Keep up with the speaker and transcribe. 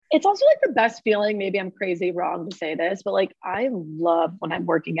It's also like the best feeling. Maybe I'm crazy wrong to say this, but like I love when I'm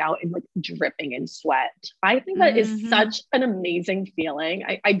working out and like dripping in sweat. I think that is Mm-hmm. such an amazing feeling.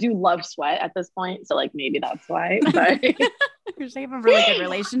 I do love sweat at this point. So like maybe that's why. But You're saying you have a really good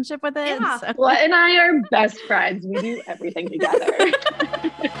relationship with it. yeah, So. sweat and I are best friends. We do everything together.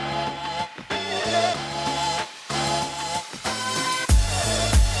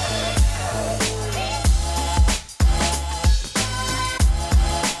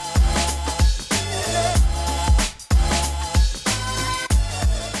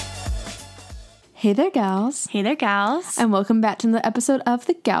 Hey there, gals. Hey there, gals. And welcome back to another episode of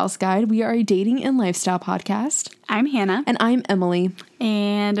The Gals Guide. We are a dating and lifestyle podcast. I'm Hannah. And I'm Emily.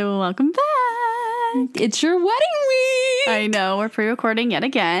 And welcome back. It's your wedding week. I know, we're pre-recording yet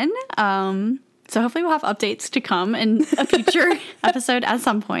again. So hopefully we'll have updates to come in a future episode at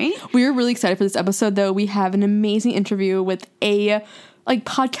some point. We are really excited for this episode, though. We have an amazing interview with a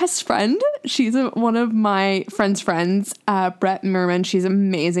podcast friend. She's one of my friend's friends, Brett Mirman. She's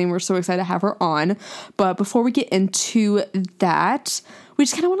amazing. We're so excited to have her on. But before we get into that, we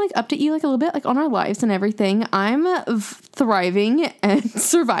just kind of want to update you a little bit on our lives and everything. I'm thriving and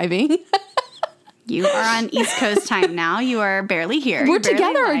surviving. You are on East Coast time now. You are barely here. We're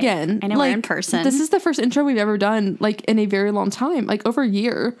together again. I know, we're in person. This is the first intro we've ever done in a very long time, over a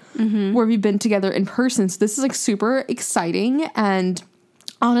year, where we've been together in person. So this is super exciting. And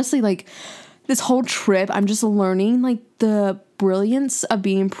honestly, this whole trip, I'm just learning the brilliance of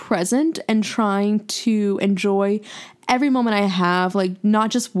being present and trying to enjoy every moment I have, not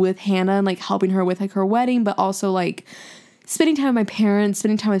just with Hannah and helping her with her wedding, but also spending time with my parents,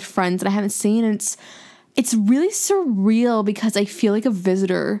 spending time with friends that I haven't seen. And it's really surreal because I feel like a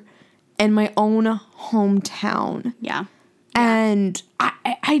visitor in my own hometown. Yeah. And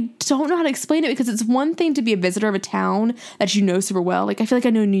I don't know how to explain it, because it's one thing to be a visitor of a town that you know super well. I feel like I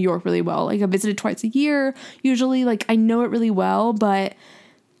know New York really well. I visited twice a year, usually. I know it really well. But,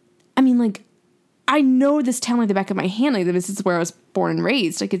 I mean, I know this town like the back of my hand. This is where I was born and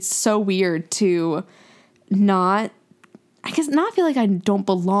raised. It's so weird to not feel like I don't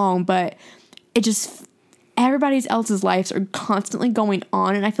belong, but it just, everybody else's lives are constantly going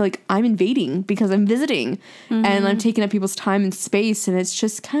on, and I feel like I'm invading because I'm visiting, and I'm taking up people's time and space, and it's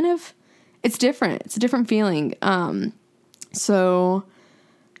just it's different. It's a different feeling. So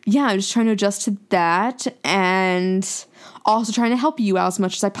yeah, I'm just trying to adjust to that, and also trying to help you out as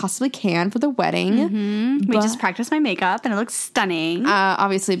much as I possibly can for the wedding. We just practiced my makeup, and it looks stunning.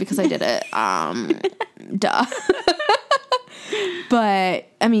 Obviously, because I did it. Duh. But,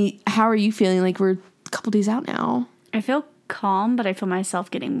 I mean, how are you feeling? We're a couple days out now. I feel calm, but I feel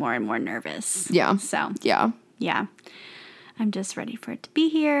myself getting more and more nervous. Yeah. So, yeah. I'm just ready for it to be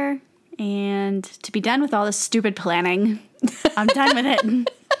here and to be done with all this stupid planning. I'm done with it.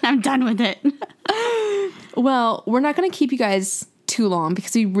 I'm done with it. Well, we're not going to keep you guys too long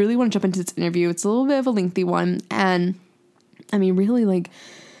because we really want to jump into this interview. It's a little bit of a lengthy one. And, I mean, really,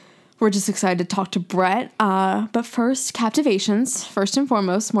 we're just excited to talk to Brett. But first, captivations. First and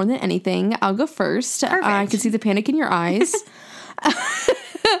foremost, more than anything. I'll go first. I can see the panic in your eyes.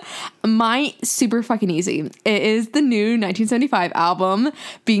 Mine, super fucking easy. It is the new 1975 album,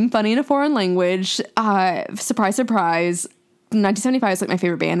 Being Funny in a Foreign Language. Surprise, surprise. 1975 is my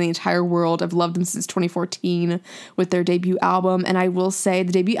favorite band in the entire world. I've loved them since 2014 with their debut album. And I will say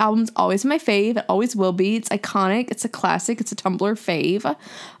the debut album's always my fave. It always will be. It's iconic. It's a classic. It's a Tumblr fave.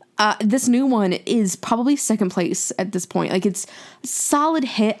 This new one is probably second place at this point. It's solid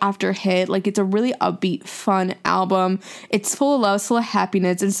hit after hit. It's a really upbeat, fun album. It's full of love, it's full of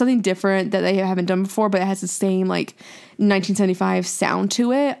happiness. It's something different that they haven't done before, but it has the same 1975 sound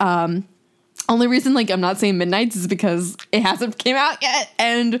to it. Only reason I'm not saying Midnights is because it hasn't came out yet,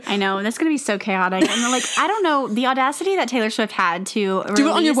 and I know that's gonna be so chaotic. And I don't know, the audacity that Taylor Swift had to do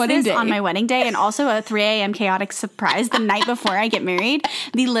it on your wedding day, on my wedding day, and also a 3 a.m. chaotic surprise the night before I get married.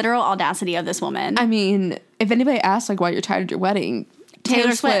 The literal audacity of this woman. I mean, if anybody asks why you're tired at your wedding,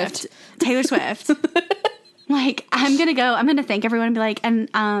 Taylor Swift. Taylor Swift. I'm gonna thank everyone and be and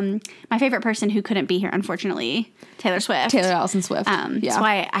my favorite person who couldn't be here, unfortunately, Taylor Swift. Taylor Allison Swift. That's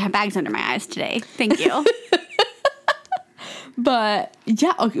why I have bags under my eyes today. Thank you. But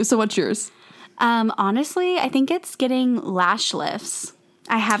yeah, okay, so what's yours? Honestly, I think it's getting lash lifts.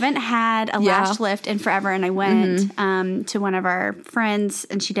 I haven't had a lash lift in forever, and I went to one of our friends,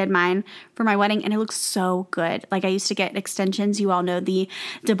 and she did mine for my wedding, and it looks so good. I used to get extensions. You all know the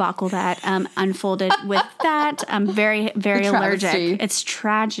debacle that unfolded with that. I'm very, very allergic. It's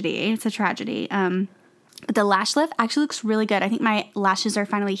tragedy. It's a tragedy. But the lash lift actually looks really good. I think my lashes are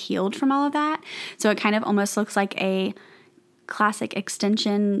finally healed from all of that, so it kind of almost looks like a classic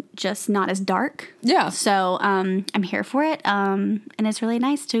extension, just not as dark. Yeah. So I'm here for it. And it's really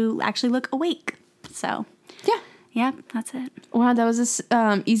nice to actually look awake. So yeah, that's it. Wow, that was this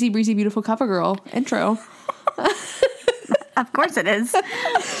easy breezy beautiful cover girl intro. Of course it is.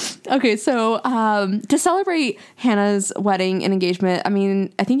 Okay, so to celebrate Hannah's wedding and engagement, I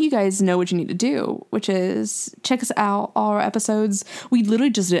mean, I think you guys know what you need to do, which is check us out, all our episodes. We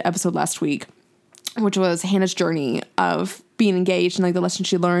literally just did an episode last week, which was Hannah's journey of being engaged and like the lessons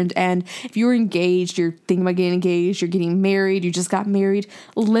she learned. And if you're engaged, you're thinking about getting engaged, you're getting married, you just got married,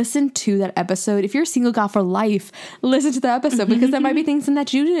 listen to that episode. If you're a single gal for life, listen to the episode because there might be things in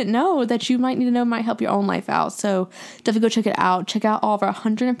that you didn't know that you might need to know might help your own life out. So definitely go check it out. Check out all of our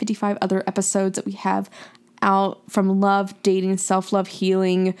 155 other episodes that we have out, from love, dating, self-love,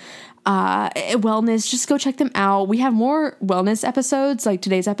 healing, wellness. Just go check them out. We have more wellness episodes like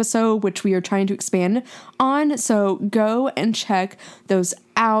today's episode, which we are trying to expand on. So go and check those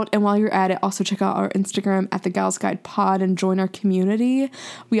out. And while you're at it, also check out our Instagram at the Gals Guide Pod and join our community.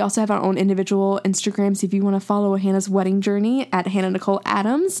 We also have our own individual Instagrams if you want to follow Hannah's wedding journey at Hannah Nicole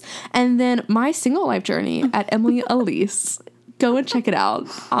Adams, and then my single life journey at Emily Elise. Go and check it out.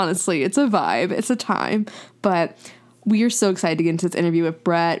 Honestly, it's a vibe. It's a time. But we are so excited to get into this interview with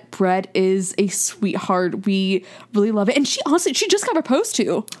Brett. Brett is a sweetheart. We really love it. And she just got proposed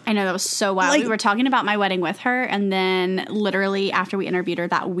to. I know, that was so wild. We were talking about my wedding with her, and then literally after we interviewed her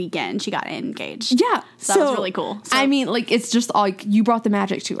that weekend, she got engaged. Yeah. So that was really cool. So, I mean, like, it's just like you brought the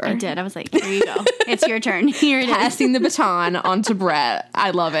magic to her. I did. I was like, here you go. It's your turn. Here it is. Passing the baton onto Brett. I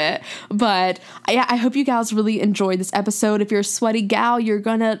love it. But I hope you gals really enjoyed this episode. If you're a sweaty gal, you're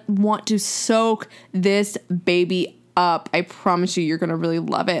going to want to soak this baby up. I promise you're going to really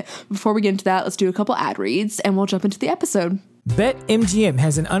love it. Before we get into that, let's do a couple ad reads and we'll jump into the episode. BetMGM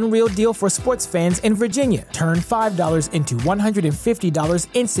has an unreal deal for sports fans in Virginia. Turn $5 into $150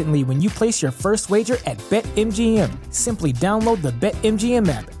 instantly when you place your first wager at BetMGM. Simply download the BetMGM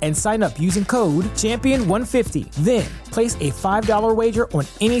app and sign up using code Champion150. Then, place a $5 wager on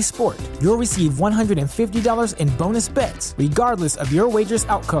any sport. You'll receive $150 in bonus bets, regardless of your wager's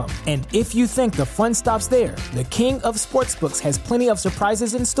outcome. And if you think the fun stops there, the King of Sportsbooks has plenty of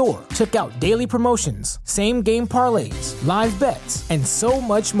surprises in store. Check out daily promotions, same-game parlays, live bets, and so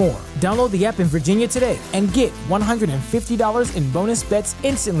much more. Download the app in Virginia today and get $150 in bonus bets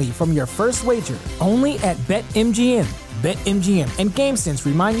instantly from your first wager. Only at BetMGM. BetMGM and GameSense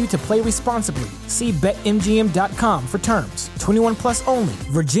remind you to play responsibly. See BetMGM.com for terms. 21 plus only.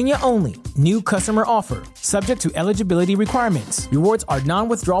 Virginia only. New customer offer. Subject to eligibility requirements. Rewards are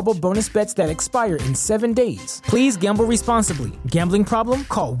non-withdrawable bonus bets that expire in 7 days. Please gamble responsibly. Gambling problem?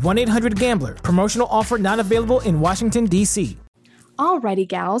 Call 1-800-GAMBLER. Promotional offer not available in Washington, D.C. Alrighty,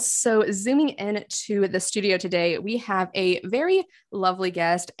 gals. So zooming in to the studio today, we have a very lovely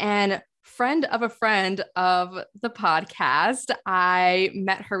guest and friend of the podcast. I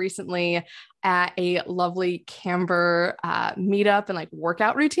met her recently at a lovely Camber meetup and like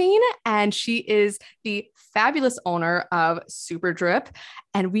workout routine. And she is the fabulous owner of Superdrip.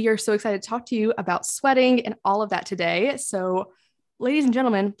 And we are so excited to talk to you about sweating and all of that today. So ladies and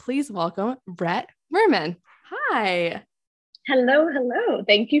gentlemen, please welcome Brett Mirman. Hi. Hello.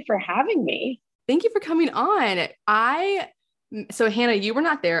 Thank you for having me. Thank you for coming on. So Hannah, you were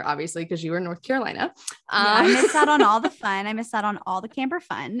not there, obviously, because you were in North Carolina. I missed out on all the fun. I missed out on all the camper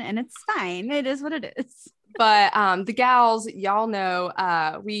fun, and it's fine. It is what it is. But the gals, y'all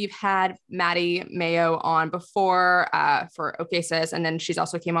know, we've had Maddie Mayo on before for OK Sis, and then she's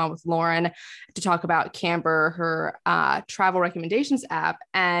also came on with Lauren to talk about Camber, her travel recommendations app.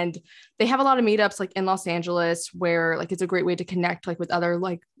 And they have a lot of meetups like in Los Angeles where like it's a great way to connect like with other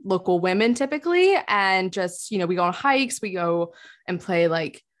like local women typically. And just, you know, we go on hikes, we go and play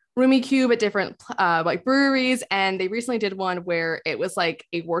like Roomy Cube at different like breweries. And they recently did one where it was like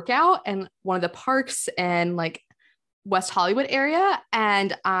a workout in one of the parks in like West Hollywood area.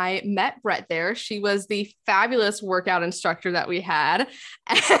 And I met Brett there. She was the fabulous workout instructor that we had.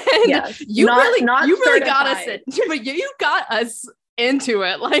 And yes, you really got us but you got us into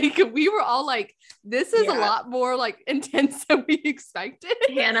it. Like we were all like, this is a lot more like intense than we expected.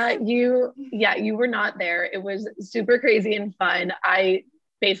 Hannah, you were not there. It was super crazy and fun. I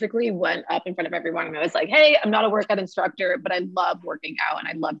basically went up in front of everyone and I was like, hey, I'm not a workout instructor, but I love working out and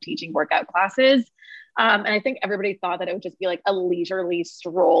I love teaching workout classes. And I think everybody thought that it would just be like a leisurely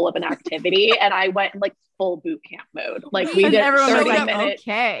stroll of an activity. And I went in like full boot camp mode. Like we did everyone was 30 like, minutes.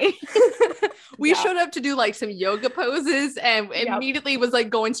 okay. We showed up to do like some yoga poses and immediately was like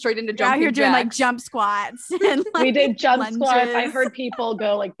going straight into jumping. Out here doing jacks. like jump squats. And, like, we did jump lunges. squats. I heard people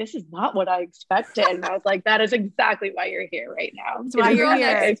go like, this is not what I expected. And I was like, that is exactly why you're here right now. That's why you're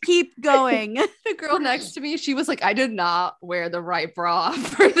here. Keep going. The girl next to me, she was like, I did not wear the right bra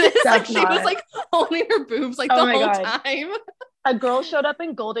for this. Like, she was like holding her boobs like the whole time. A girl showed up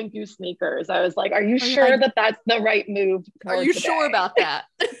in Golden Goose sneakers. I was like, are you sure that that's the right move? Are you sure about that?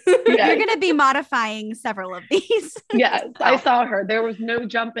 You're going to be modifying several of these. Yes, I saw her. There was no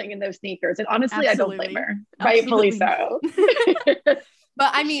jumping in those sneakers. And honestly, I don't blame her. Rightfully so.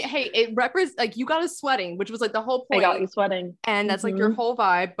 But I mean, hey, it represents like you got us sweating, which was like the whole point. I got you sweating. And that's like your whole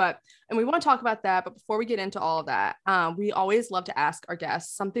vibe. And we want to talk about that. But before we get into all of that, we always love to ask our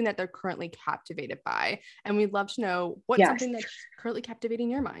guests something that they're currently captivated by. And we'd love to know what's something that's currently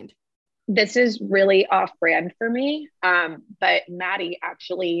captivating your mind. This is really off brand for me. But Maddie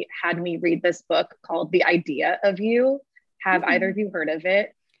actually had me read this book called The Idea of You. Have either of you heard of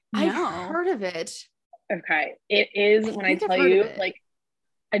it? I've heard of it. Okay. It is, when I tell you, like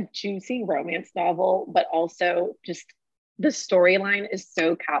a juicy romance novel, but also just the storyline is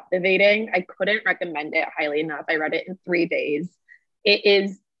so captivating. I couldn't recommend it highly enough. I read it in 3 days. It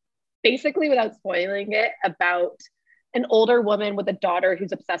is basically, without spoiling it, about an older woman with a daughter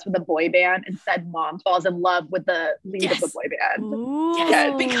who's obsessed with a boy band, and said mom falls in love with the lead of the boy band.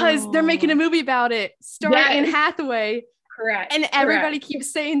 Yes, because they're making a movie about it, starring Anne Hathaway. Correct. And everybody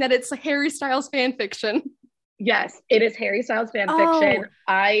keeps saying that it's Harry Styles fan fiction. Yes, it is Harry Styles fan fiction.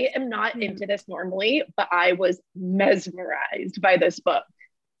 I am not into this normally, but I was mesmerized by this book.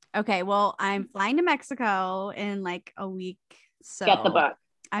 Okay, well, I'm flying to Mexico in like a week. So get the book.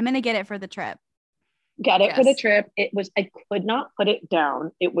 I'm going to get it for the trip. Get it for the trip. It was, I could not put it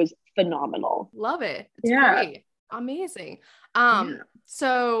down. It was phenomenal. Love it. It's great. Amazing.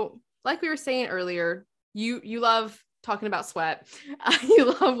 So like we were saying earlier, you love talking about sweat.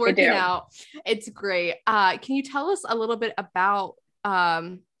 You love working out. It's great. Can you tell us a little bit about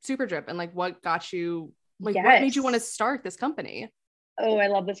Superdrip and like what got you, like what made you want to start this company? Oh, I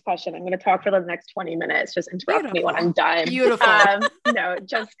love this question. I'm going to talk for the next 20 minutes. Just interrupt me when I'm done. Beautiful. No,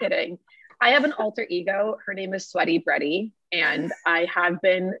 just kidding. I have an alter ego. Her name is Sweaty Bretty. And I have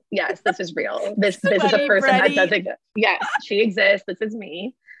been, yes, this is real. This is a person that does exist. Yes, she exists. This is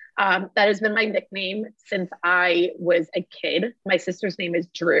me. That has been my nickname since I was a kid. My sister's name is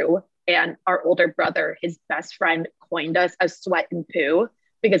Drew, and our older brother, his best friend, coined us as Sweat and Poo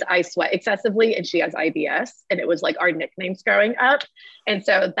because I sweat excessively and she has IBS, and it was like our nicknames growing up. And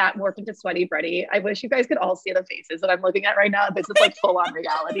so that morphed into Sweaty Bretty. I wish you guys could all see the faces that I'm looking at right now. This is like full on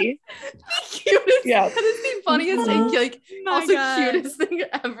reality. Cutest, that is the funniest thing, like cutest thing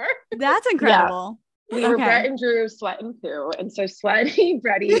ever. That's incredible. We were Brett and Drew, Sweat and Poo. And so Sweaty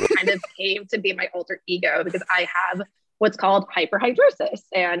Bretty kind of came to be my alter ego because I have what's called hyperhidrosis.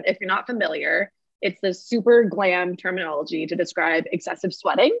 And if you're not familiar, it's the super glam terminology to describe excessive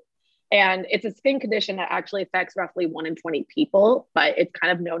sweating. And it's a skin condition that actually affects roughly 1 in 20 people, but it's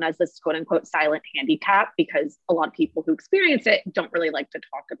kind of known as this quote unquote silent handicap because a lot of people who experience it don't really like to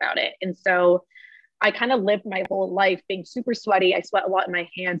talk about it. And so I kind of lived my whole life being super sweaty. I sweat a lot in my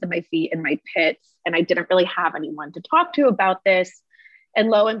hands and my feet and my pits, and I didn't really have anyone to talk to about this. And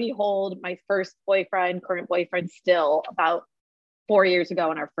lo and behold, my first boyfriend, current boyfriend still, about 4 years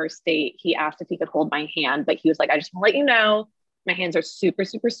ago on our first date, he asked if he could hold my hand, but he was like, I just want to let you know, my hands are super,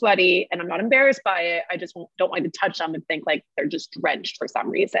 super sweaty and I'm not embarrassed by it. I just don't like to touch them and think like they're just drenched for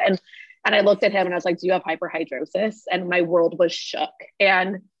some reason. And I looked at him and I was like, do you have hyperhidrosis? And my world was shook.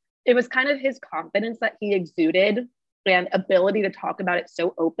 And it was kind of his confidence that he exuded and ability to talk about it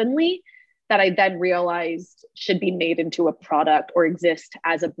so openly that I then realized should be made into a product or exist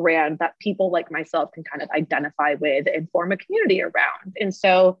as a brand that people like myself can kind of identify with and form a community around. And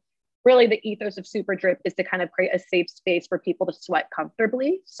so really the ethos of Superdrip is to kind of create a safe space for people to sweat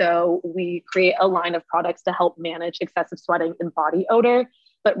comfortably. So we create a line of products to help manage excessive sweating and body odor,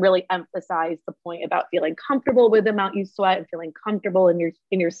 but really emphasize the point about feeling comfortable with the amount you sweat and feeling comfortable in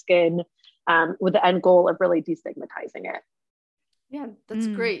your skin, with the end goal of really destigmatizing it. Yeah, that's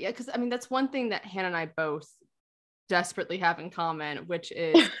great. Yeah, because I mean, that's one thing that Hannah and I both desperately have in common, which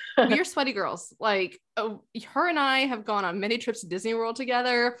is we are sweaty girls. Like her and I have gone on many trips to Disney World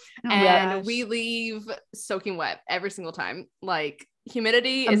together, and we leave soaking wet every single time. Like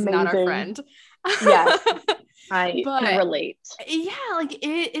humidity is not our friend. Yes. I can relate. Yeah, like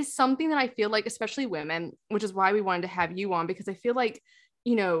it is something that I feel like, especially women, which is why we wanted to have you on, because I feel like,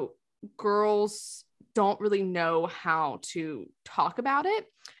 you know, girls don't really know how to talk about it.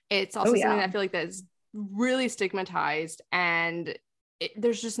 It's also something that I feel like that's really stigmatized, and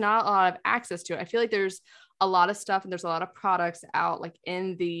there's just not a lot of access to it. I feel like there's a lot of stuff and there's a lot of products out like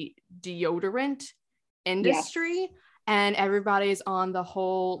in the deodorant industry, and everybody's on the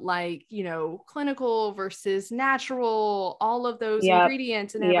whole, like, you know, clinical versus natural, all of those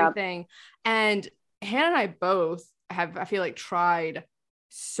ingredients and everything. And Hannah and I both have, I feel like, tried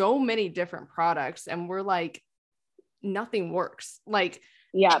so many different products, and we're like, nothing works. Like,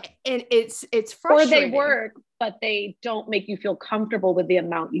 and it's frustrating. Or they work, but they don't make you feel comfortable with the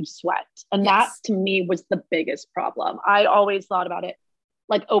amount you sweat. And that to me was the biggest problem. I always thought about it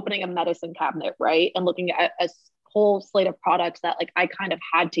like opening a medicine cabinet, right? And looking at a whole slate of products that like I kind of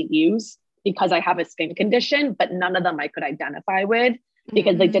had to use because I have a skin condition, but none of them I could identify with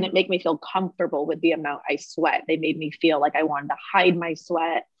because they didn't make me feel comfortable with the amount I sweat. They made me feel like I wanted to hide my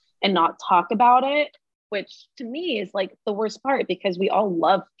sweat and not talk about it, which to me is like the worst part, because we all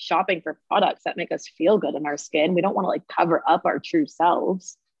love shopping for products that make us feel good in our skin. We don't want to like cover up our true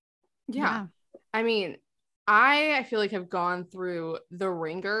selves. Yeah. I mean, I feel like have gone through the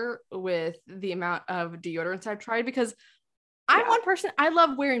ringer with the amount of deodorants I've tried, because I'm one person, I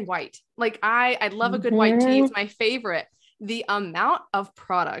love wearing white. Like I love a good white tee. It's my favorite. The amount of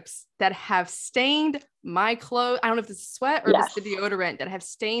products that have stained my clothes, I don't know if this is sweat or if it's the deodorant, that have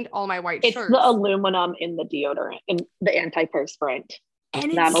stained all my white shirts. It's the aluminum in the deodorant, in the antiperspirant.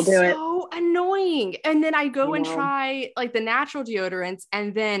 And it's so annoying. And then I go and try like the natural deodorants,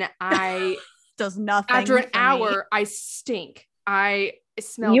 and then I does nothing. After an hour, I stink. I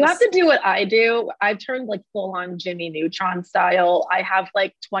smell. You have to do what I do. I've turned like full on Jimmy Neutron style. I have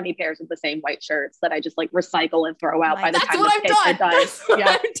like 20 pairs of the same white shirts that I just like recycle and throw out by the time the kids are done. That's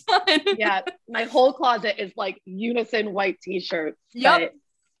what I've done. Yeah. My whole closet is like unison white t-shirts. Yep.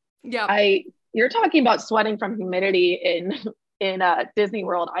 You're talking about sweating from humidity in Disney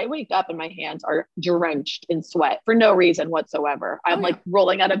World. I wake up and my hands are drenched in sweat for no reason whatsoever. I'm like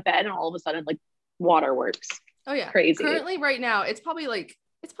rolling out of bed and all of a sudden like waterworks. Oh yeah. Crazy. Currently right now, it's probably like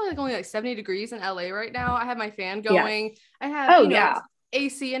only like 70 degrees in LA right now. I have my fan going. I have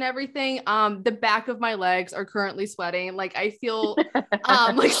AC and everything. The back of my legs are currently sweating. Like I feel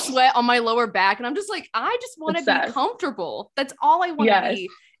like sweat on my lower back, and I'm just like, I just want to be comfortable. That's all I want to be,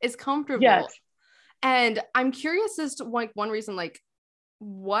 is comfortable. Yes. And I'm curious as to like one reason, like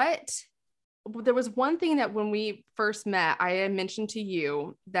there was one thing that when we first met, I had mentioned to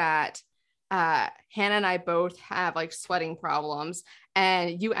you that Hannah and I both have like sweating problems,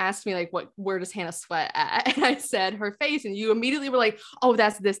 and you asked me like, where does Hannah sweat at? And I said her face, and you immediately were like, oh,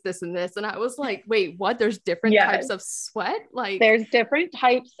 that's this, and this. And I was like, wait, what? There's different types of sweat? Like there's different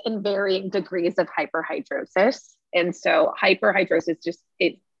types and varying degrees of hyperhidrosis. And so hyperhidrosis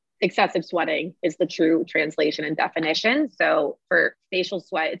excessive sweating is the true translation and definition. So for facial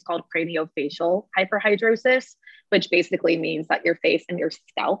sweat, it's called craniofacial hyperhidrosis, which basically means that your face and your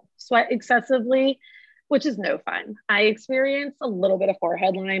scalp sweat excessively, which is no fun. I experience a little bit of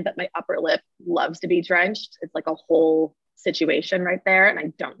forehead line, but my upper lip loves to be drenched. It's like a whole situation right there, and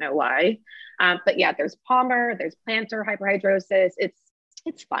I don't know why. But yeah, there's Palmer, there's plantar hyperhidrosis.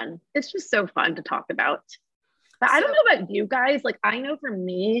 It's fun. It's just so fun to talk about. But I don't know about you guys. Like I know for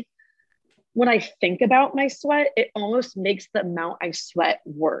me, when I think about my sweat, it almost makes the amount I sweat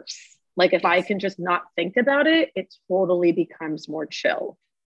worse. Like if I can just not think about it, it totally becomes more chill.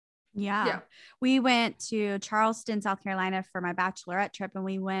 Yeah. We went to Charleston, South Carolina for my bachelorette trip, and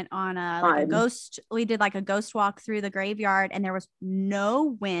we went on a ghost walk through the graveyard, and there was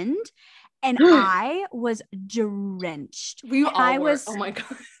no wind. And I was drenched. Oh my God.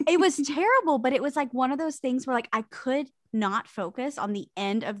 It was terrible, but it was like one of those things where like I could not focus on the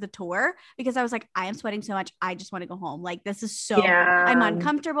end of the tour because I was like, I am sweating so much. I just want to go home. Like this is so, I'm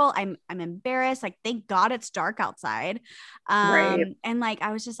uncomfortable. I'm embarrassed. Like, thank God it's dark outside. And like,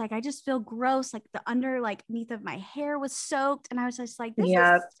 I was just like, I just feel gross. Like the underneath of my hair was soaked. And I was just like,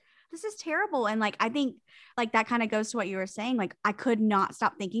 this is terrible. And like, I think like that kind of goes to what you were saying. Like I could not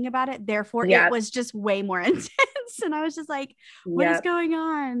stop thinking about it. Therefore it was just way more intense. And I was just like, what is going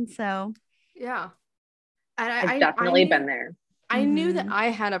on? So yeah. And I've definitely been there. I knew that I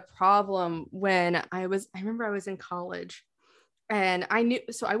had a problem when I remember I was in college, and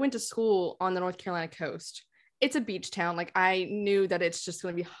so I went to school on the North Carolina coast. It's a beach town. Like I knew that it's just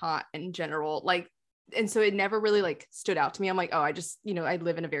going to be hot in general. Like, and so it never really like stood out to me. I'm like, oh, I just, I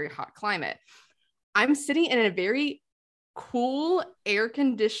live in a very hot climate. I'm sitting in a very cool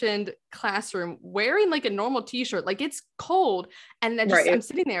air-conditioned classroom wearing like a normal t-shirt, like it's cold, and then I'm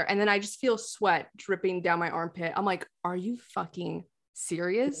sitting there, and then I just feel sweat dripping down my armpit. I'm like, are you fucking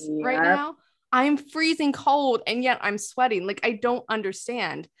serious right now? I'm freezing cold and yet I'm sweating. Like, I don't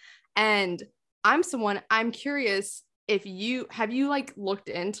understand. And I'm curious if have you like looked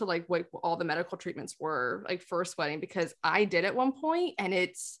into like what all the medical treatments were like for sweating, because I did at one point and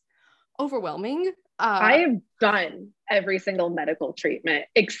it's overwhelming. I have done every single medical treatment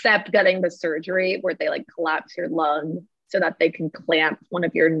except getting the surgery where they like collapse your lung so that they can clamp one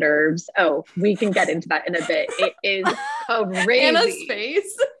of your nerves. Oh, we can get into that in a bit. It is crazy. Anna's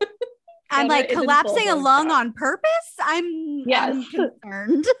face. I'm like collapsing a lung on purpose. I'm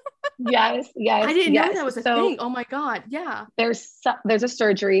concerned. Yes. I didn't know that was a thing. Oh my God. Yeah. There's a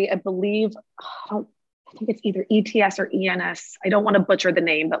surgery, I believe. I think it's either ETS or ENS. I don't want to butcher the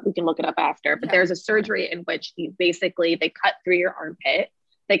name, but we can look it up after. But there's a surgery in which they cut through your armpit,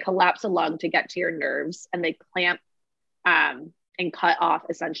 they collapse a lung to get to your nerves, and they clamp and cut off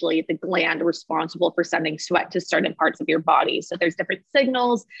essentially the gland responsible for sending sweat to certain parts of your body. So there's different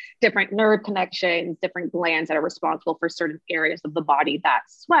signals, different nerve connections, different glands that are responsible for certain areas of the body that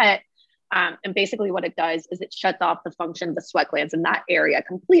sweat. And basically what it does is it shuts off the function of the sweat glands in that area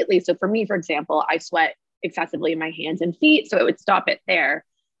completely. So for me, for example, I sweat excessively in my hands and feet, so it would stop it there.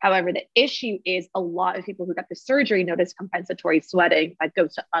 However, the issue is a lot of people who got the surgery notice compensatory sweating that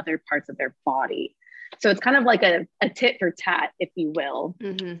goes to other parts of their body. So it's kind of like a tit for tat, if you will.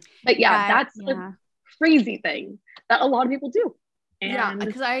 Mm-hmm. But that's a crazy thing that a lot of people do. And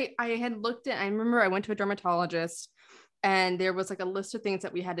because I had looked at, I remember I went to a dermatologist and there was like a list of things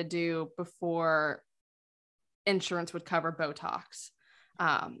that we had to do before insurance would cover Botox.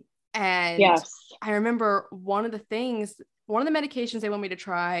 And I remember one of the medications they wanted me to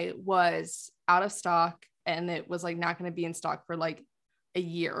try was out of stock, and it was like not going to be in stock for like a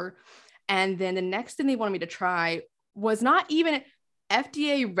year. And then the next thing they wanted me to try was not even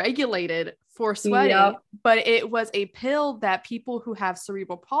FDA regulated for sweating, but it was a pill that people who have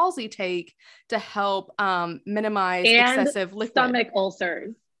cerebral palsy take to help minimize excessive liquid. Stomach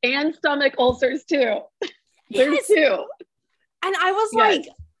ulcers too. There's two. And I was like,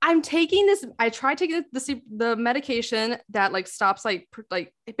 I'm taking this. I tried taking the medication that like stops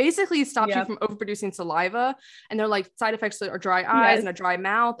it basically stops you from overproducing saliva, and they're like side effects are dry eyes and a dry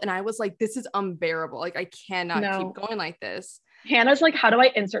mouth. And I was like, this is unbearable. Like I cannot keep going like this. Hannah's like, how do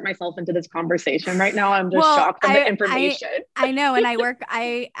I insert myself into this conversation right now? I'm just shocked at the information. I know. And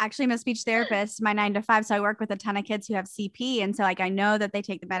I actually am a speech therapist, my 9 to 5. So I work with a ton of kids who have CP. And so like, I know that they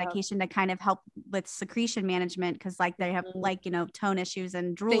take the medication to kind of help with secretion management. Cause like they have like, tone issues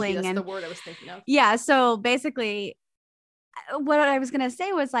and drooling. That's the word I was thinking of. Yeah. So basically what I was going to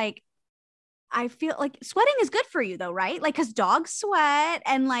say was like, I feel like sweating is good for you though, right? Like, cause dogs sweat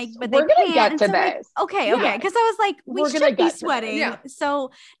and like, but we're gonna get to this. Like, okay. Cause I was like, we should be sweating. Yeah.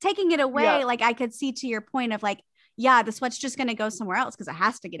 So taking it away, like I could see to your point of like, the sweat's just going to go somewhere else because it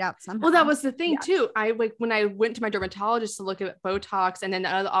has to get out somehow. Well, that was the thing too. When I went to my dermatologist to look at Botox, and then the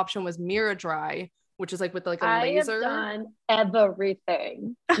other option was Miradry, which is like with like a laser. I have done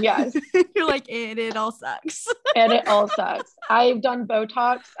everything. Yes. You're like, it all sucks. And it all sucks. I've done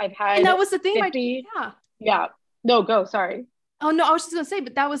Botox. I've had and that was the thing. 50, No, go. Sorry. Oh no, I was just gonna say,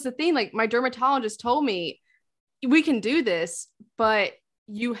 but that was the thing. Like my dermatologist told me, we can do this, but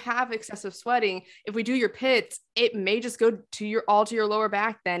you have excessive sweating. If we do your pits, it may just go to your lower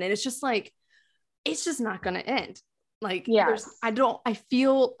back then. And it's just like, it's just not gonna end. Like, I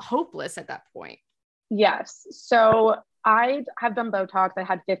feel hopeless at that point. Yes. So I have done Botox. I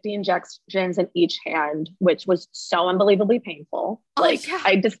had 50 injections in each hand, which was so unbelievably painful.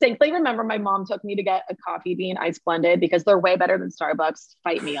 I distinctly remember my mom took me to get a coffee bean ice blended because they're way better than Starbucks.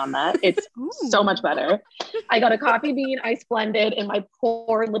 Fight me on that. It's so much better. I got a coffee bean ice blended in my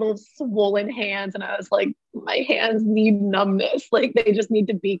poor little swollen hands. And I was like, my hands need numbness. Like they just need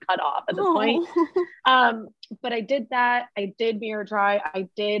to be cut off at this point. But I did that. I did Miradry. I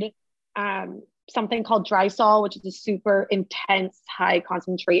did, something called Drysol, which is a super intense high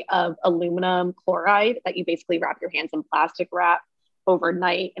concentrate of aluminum chloride that you basically wrap your hands in plastic wrap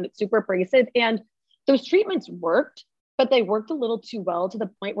overnight, and it's super abrasive. And those treatments worked, but they worked a little too well to the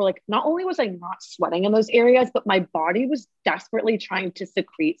point where like not only was I not sweating in those areas, but my body was desperately trying to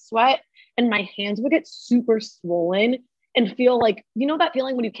secrete sweat, and my hands would get super swollen and feel like, that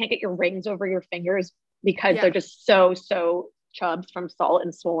feeling when you can't get your rings over your fingers because they're just so chubs from salt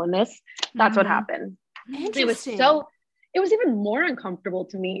and swollenness. That's what happened. It was even more uncomfortable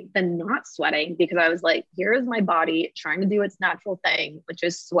to me than not sweating, because I was like, here's my body trying to do its natural thing, which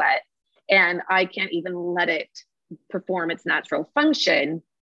is sweat. And I can't even let it perform its natural function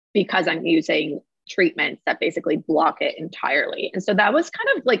because I'm using treatments that basically block it entirely. And so that was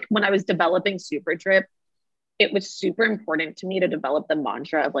kind of like when I was developing Superdrip, it was super important to me to develop the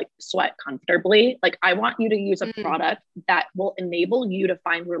mantra of like sweat comfortably. Like I want you to use a product that will enable you to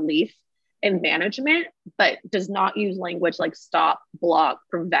find relief and management, but does not use language like stop, block,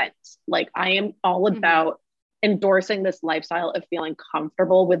 prevent. Like I am all about endorsing this lifestyle of feeling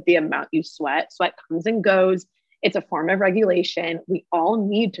comfortable with the amount you sweat. Sweat comes and goes. It's a form of regulation. We all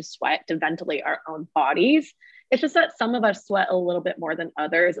need to sweat to ventilate our own bodies. It's just that some of us sweat a little bit more than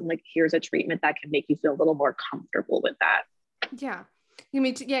others. And like, here's a treatment that can make you feel a little more comfortable with that. Yeah. You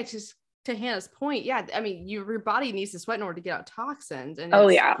mean, just to Hannah's point. Yeah. I mean, your body needs to sweat in order to get out toxins. And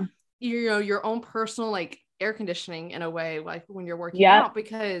your own personal like air conditioning in a way, like when you're working out,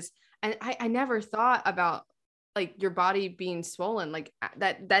 because, and I never thought about like your body being swollen, like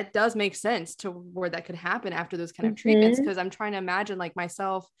that does make sense to where that could happen after those kind of treatments. Cause I'm trying to imagine like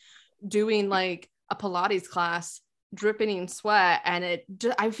myself doing like a Pilates class, dripping in sweat. And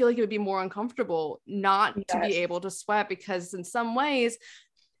I feel like it would be more uncomfortable not to be able to sweat, because in some ways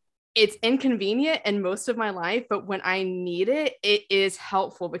it's inconvenient in most of my life, but when I need it, it is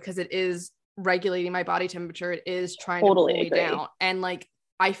helpful because it is regulating my body temperature. It is trying to cool me down. And like,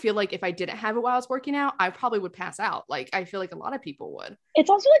 I feel like if I didn't have it while I was working out, I probably would pass out. Like, I feel like a lot of people would. It's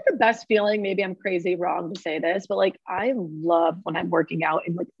also like the best feeling. Maybe I'm crazy wrong to say this, but like, I love when I'm working out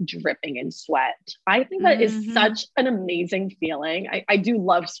and like dripping in sweat. I think that is such an amazing feeling. I do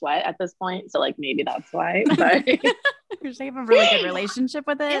love sweat at this point. So like, maybe that's why, but you have a really good relationship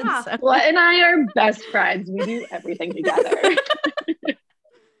with it. Yeah. So. Sweat and I are best friends. We do everything together.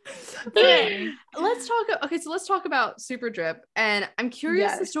 Let's talk about Superdrip, and I'm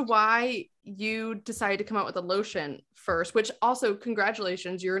curious as to why you decided to come out with a lotion first, which also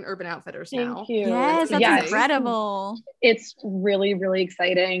congratulations, you're an Urban Outfitters now. Thank you. Yes, that's incredible. It's really, really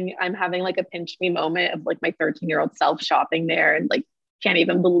exciting. I'm having like a pinch me moment of like my 13-year-old self shopping there and like can't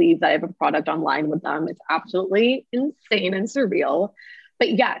even believe that I have a product online with them. It's absolutely insane and surreal.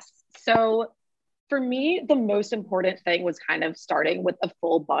 But yes, so for me, the most important thing was kind of starting with a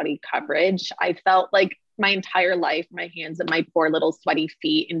full body coverage. I felt like my entire life, my hands and my poor little sweaty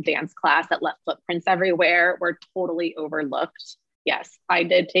feet in dance class that left footprints everywhere were totally overlooked. Yes, I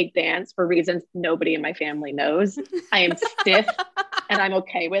did take dance for reasons nobody in my family knows. I am stiff and I'm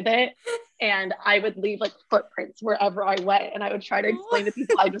okay with it. And I would leave like footprints wherever I went. And I would try to explain to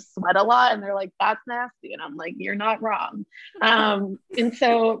people I just sweat a lot. And they're like, that's nasty. And I'm like, you're not wrong. And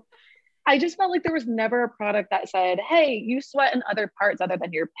so I just felt like there was never a product that said, hey, you sweat in other parts other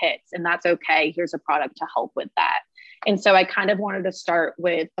than your pits, and that's okay. Here's a product to help with that. And so I kind of wanted to start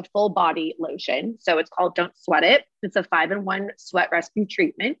with a full body lotion. So it's called Don't Sweat It. It's a 5-in-1 sweat rescue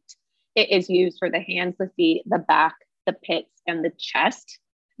treatment. It is used for the hands, the feet, the back, the pits, and the chest.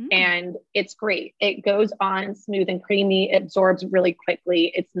 And it's great. It goes on smooth and creamy. It absorbs really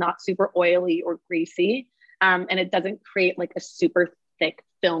quickly. It's not super oily or greasy. And it doesn't create like a super thick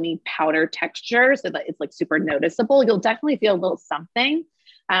filmy powder texture so that it's like super noticeable. You'll definitely feel a little something.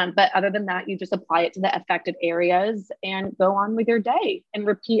 But other than that, you just apply it to the affected areas and go on with your day and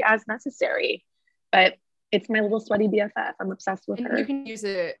repeat as necessary. But it's my little sweaty BFF. I'm obsessed with her. You can use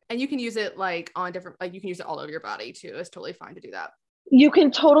it like on different, like you can use it all over your body too. It's totally fine to do that. You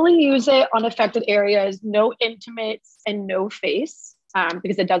can totally use it on affected areas, no intimates and no face.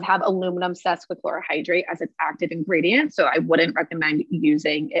 Because it does have aluminum sesquichlorohydrate as its active ingredient. So I wouldn't recommend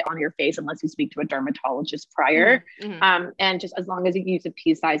using it on your face unless you speak to a dermatologist prior. And just as long as you use a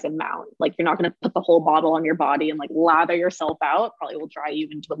pea-sized amount, like you're not going to put the whole bottle on your body and like lather yourself out, probably will dry you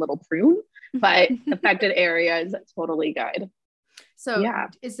into a little prune, but affected areas, totally good. So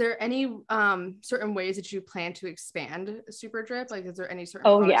is there any certain ways that you plan to expand Superdrip? Like, is there any certain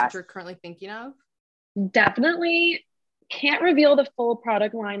products that you're currently thinking of? Definitely. Can't reveal the full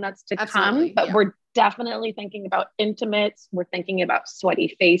product line that's to come, but we're definitely thinking about intimates. We're thinking about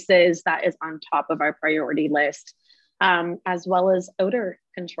sweaty faces. That is on top of our priority list, as well as odor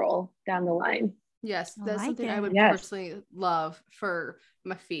control down the line. Yes, that's something I would personally love for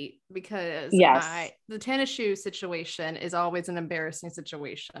my feet, because the tennis shoe situation is always an embarrassing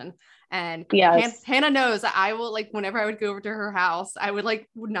situation. And Hannah knows that I will, like, whenever I would go over to her house, I would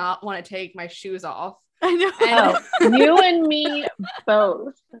not want to take my shoes off. I know. You and me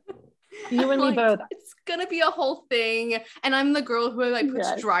both. You and me both. It's gonna be a whole thing. And I'm the girl who like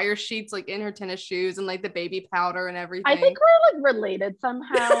puts dryer sheets like in her tennis shoes and like the baby powder and everything. I think we're like related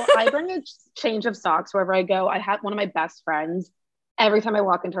somehow. I bring a change of socks wherever I go. I have one of my best friends. Every time I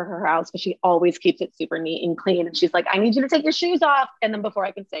walk into her house, but she always keeps it super neat and clean. And she's like, I need you to take your shoes off. And then before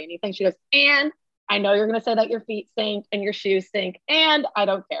I can say anything, she goes, and I know you're going to say that your feet stink and your shoes stink, and I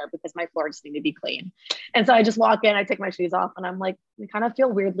don't care because my floors need to be clean. And so I just walk in, I take my shoes off, and I'm like, I kind of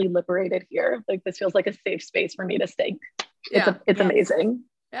feel weirdly liberated here. Like this feels like a safe space for me to stink. It's amazing.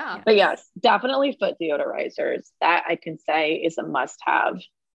 Yeah. But yes, definitely foot deodorizers. That I can say is a must have.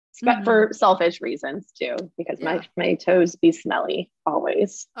 For selfish reasons too, because my toes be smelly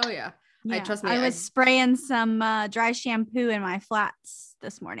always. Oh yeah. Yeah. Trust me. I was spraying some dry shampoo in my flats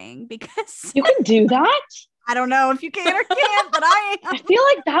this morning because you can do that. I don't know if you can or can't, but I am. I feel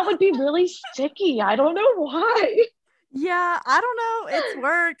like that would be really sticky. I don't know why. Yeah, I don't know. It's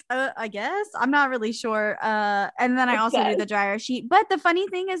worked, I guess. I'm not really sure. And then I also do the dryer sheet. But the funny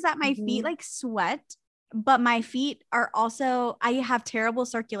thing is that my feet like sweat, but my feet are also, I have terrible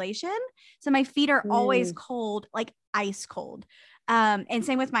circulation. So my feet are always cold, like ice cold. And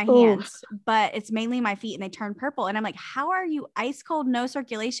same with my hands, but it's mainly my feet and they turn purple. And I'm like, how are you ice cold, no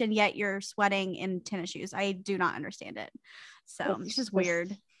circulation, yet you're sweating in tennis shoes? I do not understand it. So it's just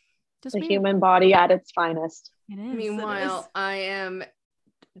weird. Just the human body at its finest. It is. Meanwhile, I am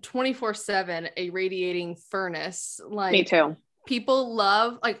 24/7 a radiating furnace. Like me too. People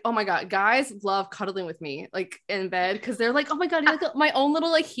love, like, oh my God, guys love cuddling with me, like in bed, because they're like, oh my God, you're like my own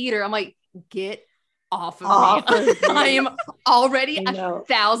little like heater. I'm like, get off of me. I am already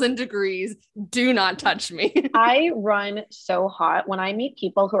 1,000 degrees. Do not touch me. I run so hot. When I meet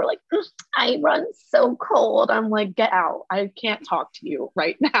people who are like, I run so cold, I'm like, get out. I can't talk to you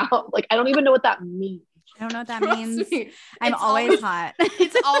right now. Like, I don't even know what that means. I don't know what that means. I'm always hot.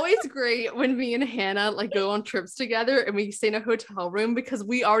 It's always great when me and Hannah like go on trips together and we stay in a hotel room because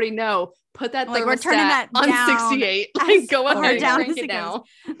we already know, put that like we're turning that on down 68. Like go ahead down and crank it down.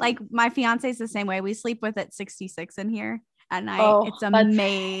 Like my fiance's the same way. We sleep with it 66 in here at night. It's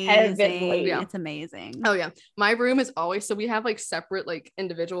amazing. Yeah. It's amazing. Oh yeah. My room is always, so we have like separate like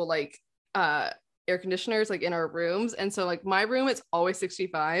individual like air conditioners like in our rooms, and so like my room it's always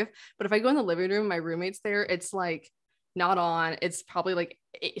 65, but if I go in the living room, my roommate's there, it's like not on, it's probably like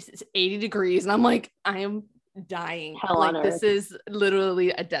it's 80 degrees, and I'm like, I am dying. Like this is literally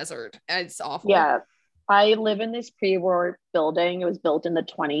a desert. It's awful. Yeah, I live in this pre-war building. It was built in the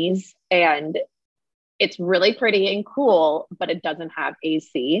 20s, and it's really pretty and cool, but it doesn't have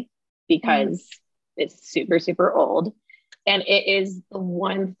AC because it's super, super old. And it is the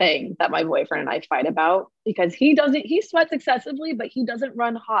one thing that my boyfriend and I fight about, because he sweats excessively, but he doesn't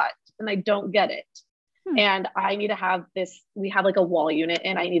run hot, and I don't get it. And I need to have this, we have like a wall unit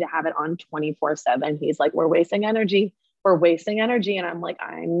and I need to have it on 24/7. He's like, we're wasting energy. And I'm like,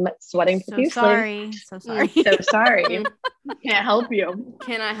 I'm sweating profusely. So sorry. So sorry. Can't help you.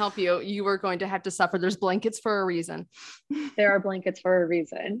 Can I help you? You are going to have to suffer. There's blankets for a reason. There are blankets for a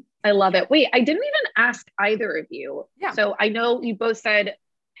reason. I love it. Wait, I didn't even ask either of you. Yeah. So I know you both said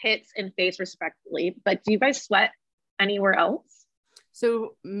pits and face respectively, but do you guys sweat anywhere else?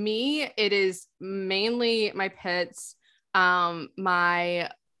 So me, it is mainly my pits, my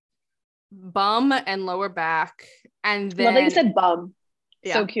bum and lower back, and then Love that you said bum.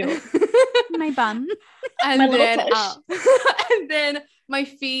 Yeah. So cute. My bum. And my then and then my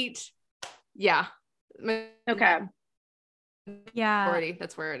feet. Yeah. Okay. Yeah.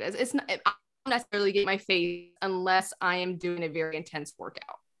 That's where it is. It's not, I don't necessarily get my face unless I am doing a very intense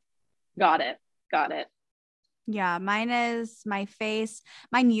workout. Got it. Yeah, mine is my face.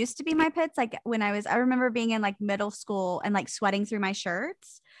 Mine used to be my pits. Like when I remember being in like middle school and like sweating through my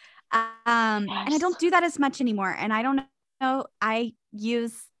shirts. And I don't do that as much anymore. And I don't know. I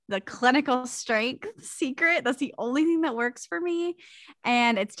use the clinical strength secret. That's the only thing that works for me.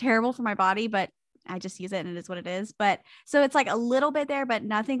 And it's terrible for my body, but I just use it and it is what it is. But so it's like a little bit there, but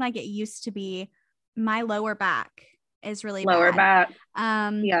nothing like it used to be. My lower back is really lower bad.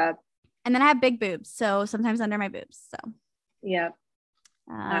 back. Yeah. And then I have big boobs, so sometimes under my boobs. So yeah,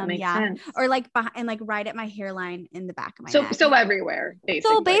 that makes sense. Or like behind, like right at my hairline in the back of my neck. So everywhere,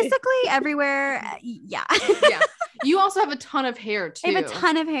 basically. So basically everywhere. Yeah. Yeah. You also have a ton of hair too. I have a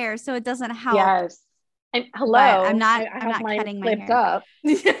ton of hair, so it doesn't help. Yes. And hello. But I'm not cutting my hair. Up.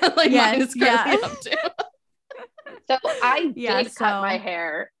 Yeah, like mine is curly up too. So I did cut my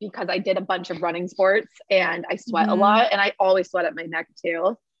hair because I did a bunch of running sports and I sweat a lot, and I always sweat at my neck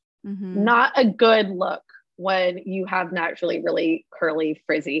too. Not a good look when you have naturally really curly,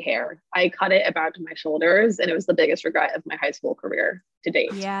 frizzy hair. I cut it about to my shoulders, and it was the biggest regret of my high school career to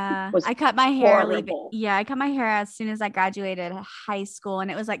date. Yeah. I cut my hair horrible. I cut my hair as soon as I graduated high school, and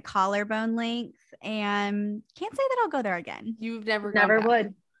it was like collarbone length, and can't say that I'll go there again. You've never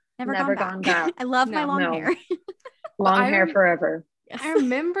would. Never gone back. I love my long hair. Long hair forever. I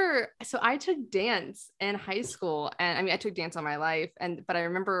remember, so I took dance in high school, and I mean, I took dance all my life, but I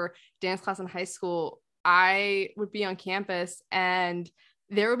remember dance class in high school. I would be on campus, and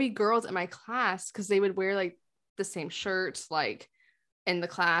there would be girls in my class because they would wear like the same shirts, like in the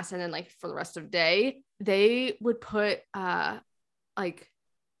class, and then like for the rest of the day, they would put like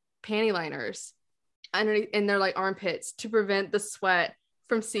panty liners underneath in their like armpits to prevent the sweat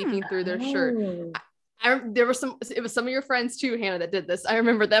from seeping through their shirt. There were it was some of your friends too, Hannah, that did this. I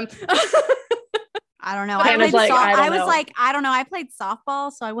remember them. I don't know. I don't know. I played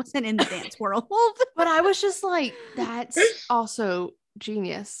softball, so I wasn't in the dance world. But I was just like, that's also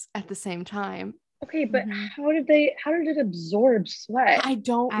genius at the same time. Okay, but how did it absorb sweat? I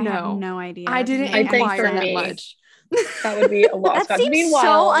don't know. I have no idea. I didn't inquire that much. That would be a lot. That seems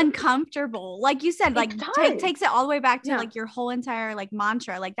so uncomfortable. Like you said, like takes it all the way back to like your whole entire like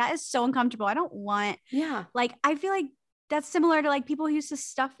mantra. Like that is so uncomfortable. I don't want. Yeah. Like I feel like that's similar to like people who used to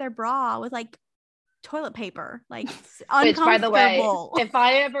stuff their bra with like toilet paper. Like uncomfortable. Which, by the way, if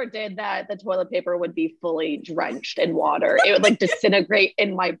I ever did that, the toilet paper would be fully drenched in water. It would like disintegrate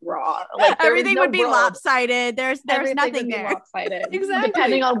in my bra. Like everything would be lopsided. There's nothing there. Lopsided. Exactly.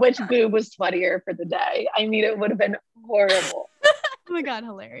 Depending on which boob was sweatier for the day. I mean, it would have been horrible. Oh my God,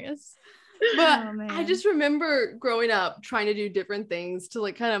 hilarious. But I just remember growing up trying to do different things to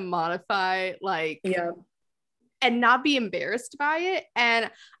like kind of modify like and not be embarrassed by it. And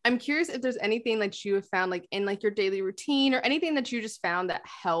I'm curious if there's anything that you have found like in like your daily routine or anything that you just found that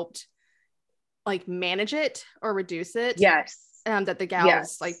helped like manage it or reduce it. Yes. That the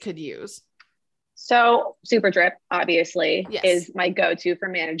gals like could use. So Superdrip obviously is my go-to for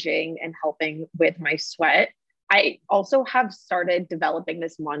managing and helping with my sweat. I also have started developing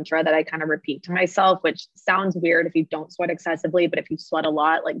this mantra that I kind of repeat to myself, which sounds weird if you don't sweat excessively, but if you sweat a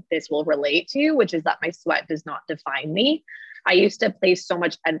lot, like this will relate to you, which is that my sweat does not define me. I used to place so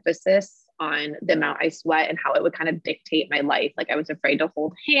much emphasis on the amount I sweat and how it would kind of dictate my life. Like I was afraid to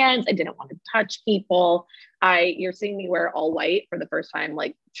hold hands. I didn't want to touch people. You're seeing me wear all white for the first time,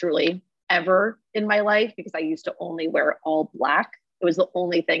 like truly ever in my life, because I used to only wear all black. It was the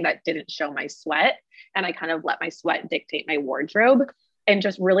only thing that didn't show my sweat. And I kind of let my sweat dictate my wardrobe, and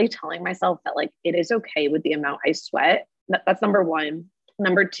just really telling myself that like, it is okay with the amount I sweat. That's number one.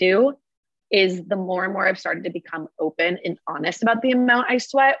 Number two is the more and more I've started to become open and honest about the amount I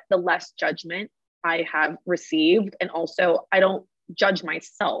sweat, the less judgment I have received. And also I don't judge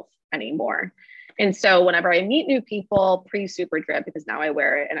myself anymore. And so whenever I meet new people pre-Superdrip, because now I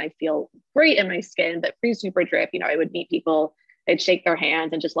wear it and I feel great in my skin, but pre-Superdrip, you know, I would meet people, I'd shake their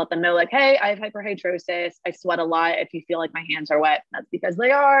hands and just let them know like, hey, I have hyperhidrosis. I sweat a lot. If you feel like my hands are wet, that's because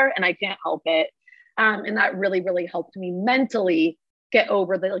they are, and I can't help it. And that really, really helped me mentally get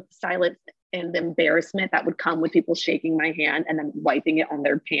over the like silence and the embarrassment that would come with people shaking my hand and then wiping it on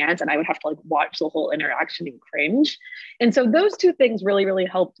their pants. And I would have to like watch the whole interaction and cringe. And so those two things really, really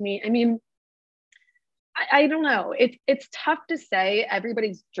helped me. I mean, I don't know. It's tough to say.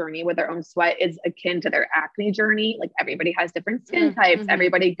 Everybody's journey with their own sweat is akin to their acne journey. Like everybody has different skin types.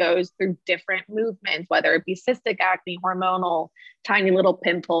 Everybody goes through different movements, whether it be cystic acne, hormonal, tiny little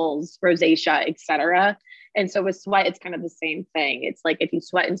pimples, rosacea, etc. And so with sweat, it's kind of the same thing. It's like if you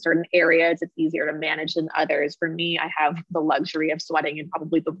sweat in certain areas, it's easier to manage than others. For me, I have the luxury of sweating in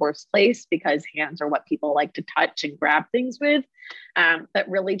probably the worst place because hands are what people like to touch and grab things with. But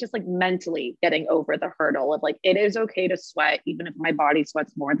really just like mentally getting over the hurdle of like, it is okay to sweat, even if my body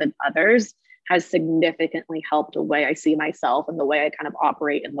sweats more than others, has significantly helped the way I see myself and the way I kind of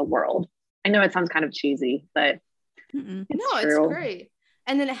operate in the world. I know it sounds kind of cheesy, but it's great.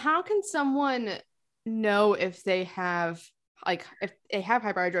 And then how can someone know if they have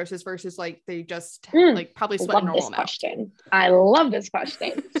hyperhidrosis versus like they just like probably sweat normal amount? Question. I love this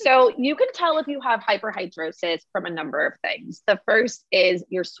question. So you can tell if you have hyperhidrosis from a number of things. The first is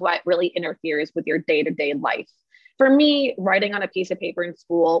your sweat really interferes with your day-to-day life. For me, writing on a piece of paper in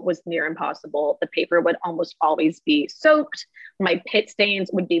school was near impossible. The paper would almost always be soaked. My pit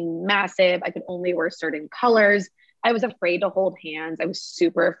stains would be massive. I could only wear certain colors. I was afraid to hold hands. I was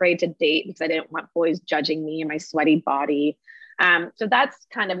super afraid to date because I didn't want boys judging me and my sweaty body. So that's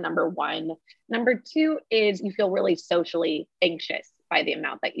kind of number one. Number two is you feel really socially anxious by the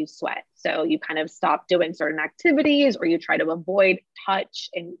amount that you sweat. So you kind of stop doing certain activities, or you try to avoid touch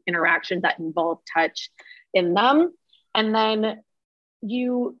and interactions that involve touch in them. And then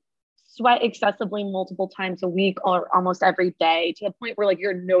you sweat excessively multiple times a week or almost every day, to the point where like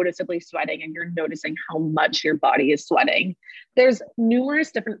you're noticeably sweating and you're noticing how much your body is sweating. There's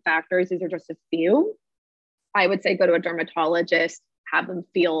numerous different factors. These are just a few. I would say go to a dermatologist, have them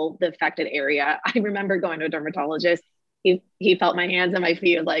feel the affected area. I remember going to a dermatologist he felt my hands and my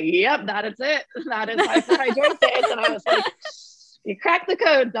feet, was like, yep, that is it. That is hyperhidrosis. And I was like, you cracked the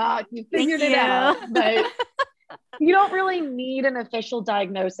code, doc. You figured it out. But you don't really need an official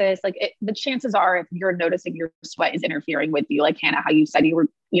diagnosis. Like the chances are, if you're noticing your sweat is interfering with you, like Hannah, how you said you were,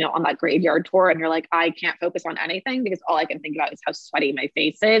 on that graveyard tour and you're like, I can't focus on anything because all I can think about is how sweaty my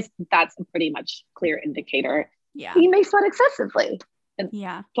face is. That's a pretty much clear indicator. Yeah. You may sweat excessively.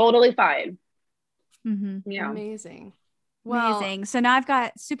 Yeah. Totally fine. Mm-hmm. Yeah. Amazing. Amazing. So now I've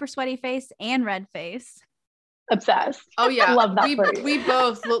got super sweaty face and red face. Obsessed. Oh yeah. Love that. We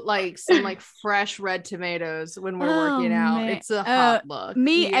both look like some like fresh red tomatoes when we're working out. Man. It's a hot look.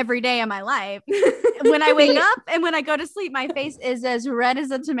 Me every day of my life. When I wake up and when I go to sleep, my face is as red as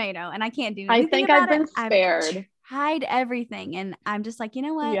a tomato and I can't do anything. I think about I've been it. spared. Hide everything. And I'm just like, you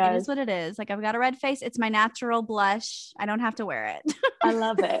know what? It is what it is. Like, I've got a red face. It's my natural blush. I don't have to wear it. I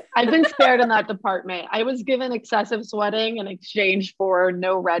love it. I've been spared in that department. I was given excessive sweating in exchange for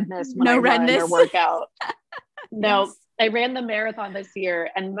no redness when I run or work out. No, yes. I ran the marathon this year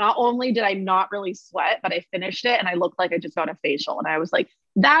and not only did I not really sweat, but I finished it and I looked like I just got a facial. And I was like,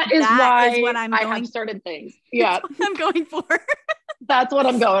 that is what I have started things. Yeah. That's what I'm going for. That's what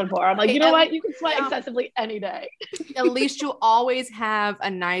I'm going for. I'm like, you know what? You can sweat excessively any day. At least you always have a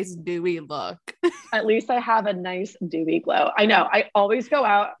nice dewy look. At least I have a nice dewy glow. I know. I always go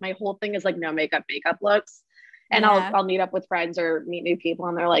out. My whole thing is like no makeup looks. And I'll meet up with friends or meet new people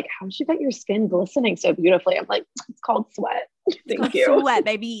and they're like, how did you get your skin glistening so beautifully? I'm like, it's called sweat. Thank you. Sweat,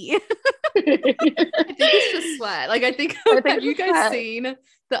 baby. I think it's just sweat. Like I think have you guys seen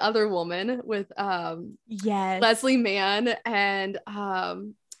The Other Woman with Leslie Mann and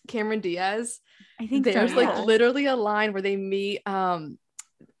Cameron Diaz? I think there's like literally a line where they meet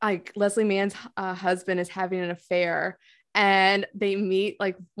like Leslie Mann's husband is having an affair and they meet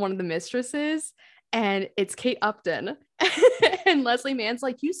like one of the mistresses. And it's Kate Upton. And Leslie Mann's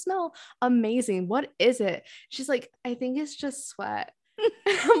like, you smell amazing. What is it? She's like, I think it's just sweat.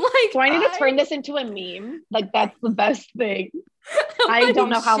 I'm like, do I need to turn this into a meme? Like, that's the best thing. I don't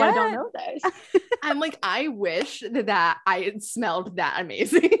know how I don't know this. I'm like, I wish that I had smelled that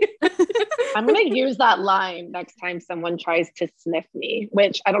amazing. I'm going to use that line next time someone tries to sniff me,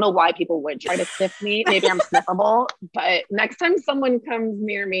 which I don't know why people would try to sniff me. Maybe I'm sniffable, but next time someone comes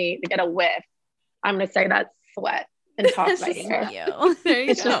near me to get a whiff, I'm going to say that's sweat and talk my hair.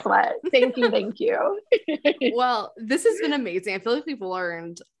 It's just sweat. Thank you. Well, this has been amazing. I feel like we've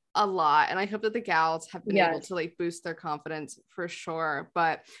learned a lot and I hope that the gals have been able to like boost their confidence for sure.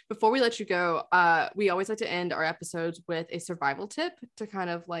 But before we let you go, we always like to end our episodes with a survival tip to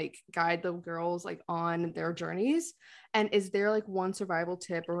kind of like guide the girls like on their journeys. And is there like one survival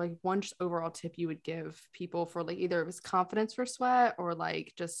tip or like one just overall tip you would give people for like either it was confidence for sweat or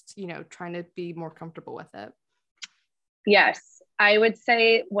like just, trying to be more comfortable with it? Yes. I would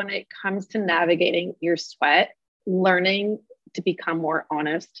say when it comes to navigating your sweat, learning to become more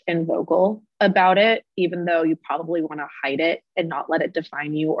honest and vocal about it, even though you probably want to hide it and not let it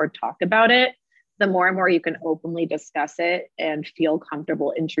define you or talk about it, the more and more you can openly discuss it and feel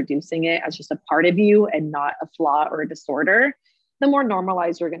comfortable introducing it as just a part of you and not a flaw or a disorder, the more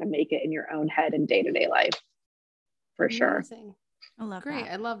normalized you're going to make it in your own head and day-to-day life. For sure. I love Great.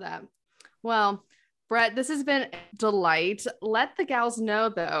 that. I love that. Well, Brett, this has been a delight. Let the gals know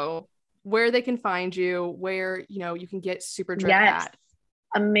though, where they can find you, where, you can get Superdrip at.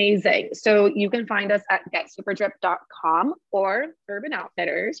 Amazing. So you can find us at getsuperdrip.com or Urban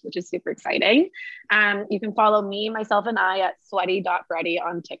Outfitters, which is super exciting. You can follow me, myself, and I at sweaty.bretty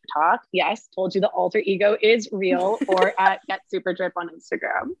on TikTok. Yes, told you the alter ego is real, or at getsuperdrip on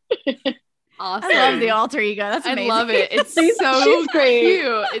Instagram. Awesome. I love the alter ego. That's amazing. I love it. It's so great.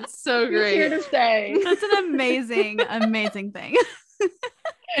 Cute. It's so great. Here to stay. That's an amazing thing.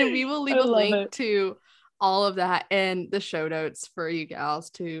 And we will leave a link to all of that in the show notes for you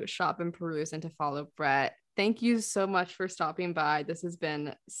gals to shop and peruse and to follow Brett. Thank you so much for stopping by. This has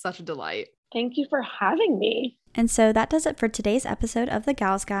been such a delight. Thank you for having me. And so that does it for today's episode of The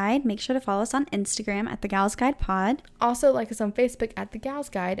Gals Guide. Make sure to follow us on Instagram at The Gals Guide Pod. Also like us on Facebook at The Gals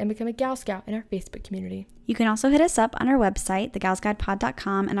Guide and become a Gal Scout in our Facebook community. You can also hit us up on our website,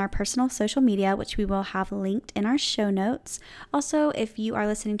 thegalsguidepod.com, and our personal social media, which we will have linked in our show notes. Also, if you are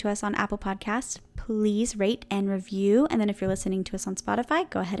listening to us on Apple Podcasts, please rate and review. And then if you're listening to us on Spotify,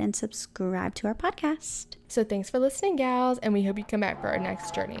 go ahead and subscribe to our podcast. So thanks for listening, gals, and we hope you come back for our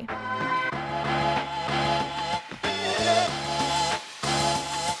next journey.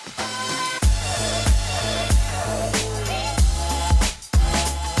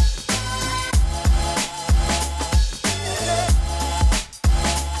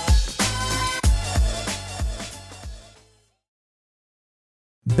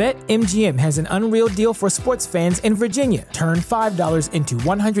 BetMGM has an unreal deal for sports fans in Virginia. Turn $5 into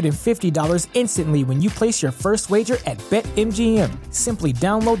 $150 instantly when you place your first wager at BetMGM. Simply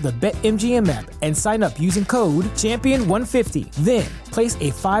download the BetMGM app and sign up using code Champion150. Then, place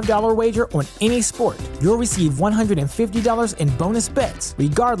a $5 wager on any sport. You'll receive $150 in bonus bets,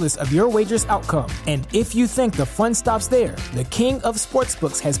 regardless of your wager's outcome. And if you think the fun stops there, the King of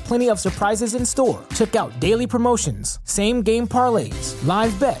Sportsbooks has plenty of surprises in store. Check out daily promotions, same-game parlays,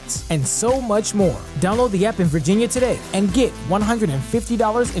 live bets, and so much more. Download the app in Virginia today and get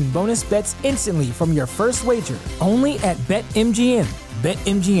 $150 in bonus bets instantly from your first wager. Only at BetMGM.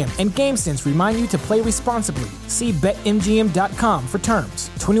 BetMGM and GameSense remind you to play responsibly. See BetMGM.com for terms.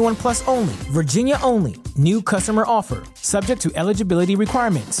 21 plus only. Virginia only. New customer offer. Subject to eligibility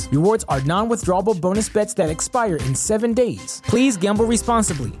requirements. Rewards are non-withdrawable bonus bets that expire in 7 days. Please gamble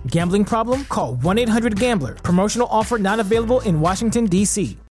responsibly. Gambling problem? Call 1-800-GAMBLER. Promotional offer not available in Washington, D.C.